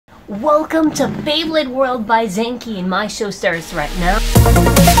Welcome to Beyblade World by Zankye, and my show starts right now.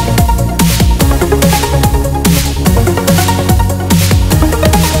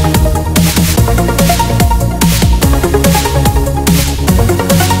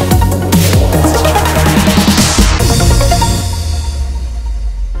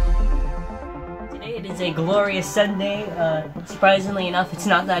 It is a glorious Sunday. Surprisingly enough, it's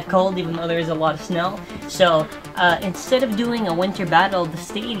not that cold, even though there is a lot of snow. So instead of doing a winter battle of the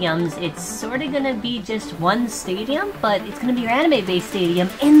stadiums, it's sort of gonna be just one stadium, but it's gonna be your anime-based stadium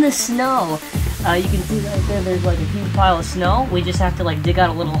in the snow. You can see right there, there's like a huge pile of snow. We just have to like dig out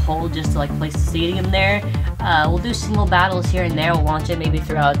a little hole just to like place the stadium there. We'll do single battles here and there. We'll launch it maybe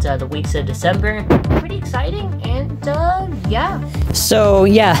throughout the weeks of December. Pretty exciting, and yeah. So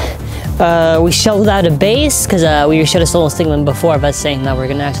yeah. We shelled out a base because we showed us a little segment before of us saying that we're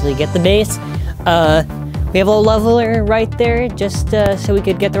gonna actually get the base. We have a little leveler right there just so we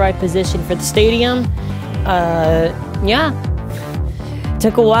could get the right position for the stadium. Yeah,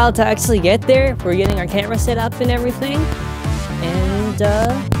 took a while to actually get there. We're getting our camera set up and everything, and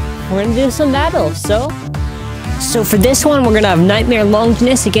we're gonna do some battles. So for this one, we're gonna have Nightmare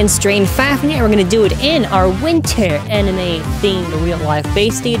Longinus against Drain Fafnir. We're gonna do it in our winter anime-themed real-life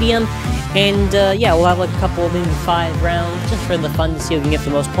base stadium. And yeah, we'll have like a couple, maybe 5 rounds, just for the fun to see who can get the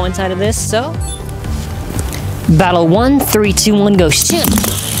most points out of this. So, battle 1, 3, 2, 1, go shoot!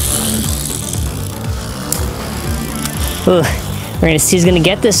 Ooh, we're gonna see who's gonna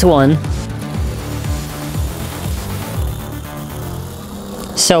get this one.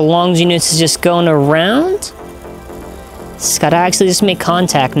 So Longinus is just going around. Just gotta actually just make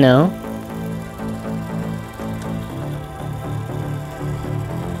contact now.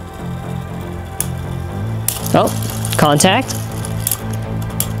 Oh, contact.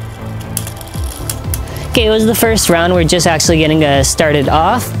 Okay, it was the first round. We're just actually getting started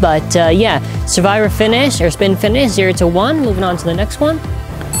off, but yeah, survivor finish or spin finish, 0 to 1. Moving on to the next one.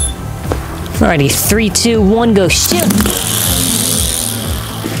 Alrighty, 3, 2, 1, go shoot.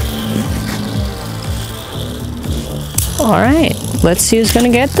 All right, let's see who's gonna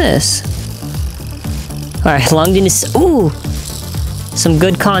get this. All right, Longinus. Ooh, some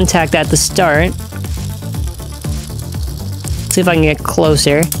good contact at the start. See if I can get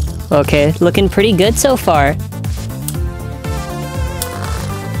closer. Okay, looking pretty good so far.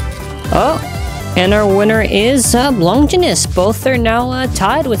 Oh, and our winner is Longinus. Both are now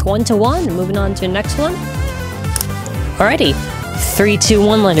tied with 1 to 1. Moving on to the next one. Alrighty, 3, 2,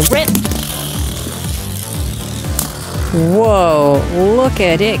 1, let it rip. Whoa, look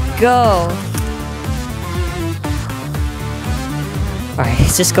at it go. Alright,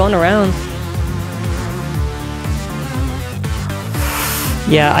 it's just going around.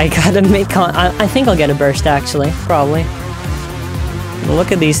 Yeah, I gotta make I think I'll get a burst actually, probably.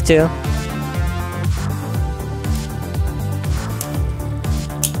 Look at these two.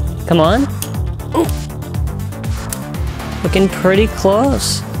 Come on. Ooh. Looking pretty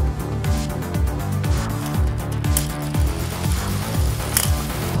close.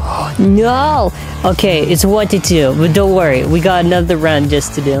 No! Okay, it's 1 to 2, but don't worry, we got another round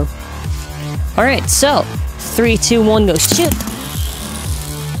just to do. Alright, so 3, 2, 1, go shoot!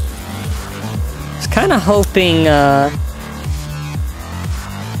 Kind of hoping,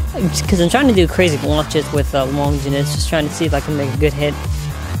 because I'm trying to do crazy launches with Longinus, just trying to see if I can make a good hit.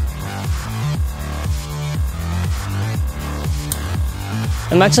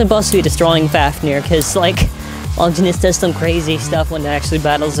 I'm actually supposed to be destroying Fafnir, because, like, Longinus does some crazy stuff when it actually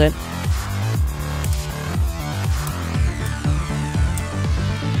battles it.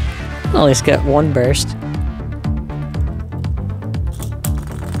 I'll at least get 1 burst.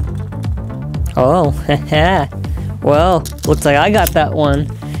 Oh, haha. Well, looks like I got that one.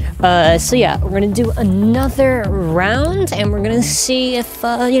 So yeah, we're gonna do another round, and we're gonna see if,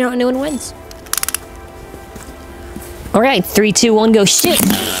 you know, anyone wins. Alright, 3, 2, 1, go shoot!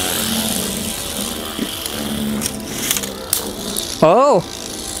 Oh!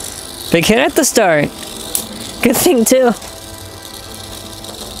 Big hit at the start. Good thing, too.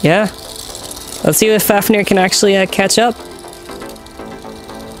 Yeah. Let's see if Fafnir can actually catch up.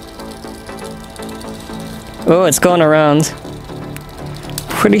 Oh, it's going around.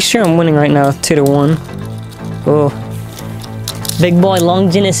 Pretty sure I'm winning right now, 2 to 1. Oh. Big boy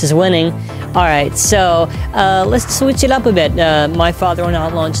Longinus is winning. Alright, so let's switch it up a bit. My father will now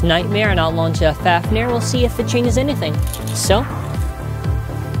launch Nightmare, and I'll launch Fafnir. We'll see if it changes anything. So.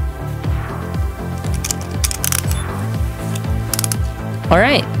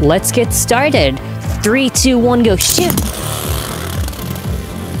 Alright, let's get started. 3, 2, 1, go shoot!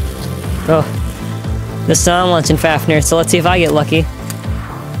 Oh. This time I'm launching Fafnir, so let's see if I get lucky.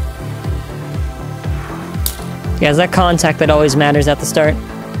 Yeah, it's that contact that always matters at the start.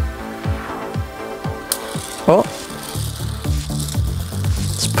 Oh.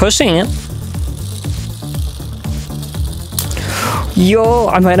 It's pushing it. Yo,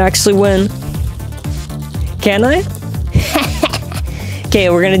 I might actually win. Can I? Okay,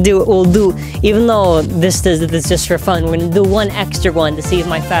 we'll do, even though this is just for fun, we're gonna do one extra one to see if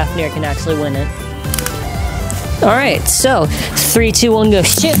my Fafnir can actually win it. Alright, so, 3, 2, 1, go,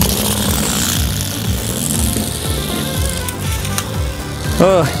 shoot!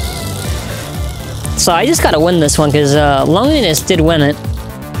 Oh. So I just gotta win this one, because Longinus did win it.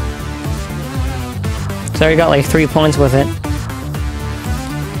 So I got like 3 points with it.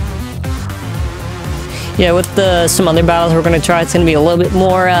 Yeah, with some other battles we're gonna try, it's gonna be a little bit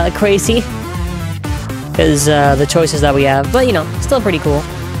more crazy. Because the choices that we have. But, you know, still pretty cool.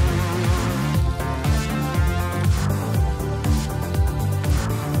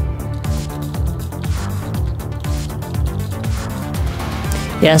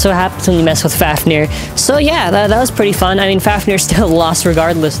 Yeah, so what happens when you mess with Fafnir. So yeah, that was pretty fun. I mean, Fafnir still lost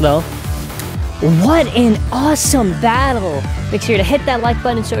regardless, though. What an awesome battle! Make sure to hit that like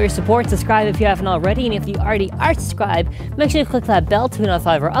button, show your support, subscribe if you haven't already, and if you already are subscribed, make sure to click that bell to be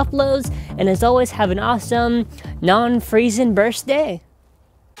notified of our uploads, and as always, have an awesome, non-freezing birthday!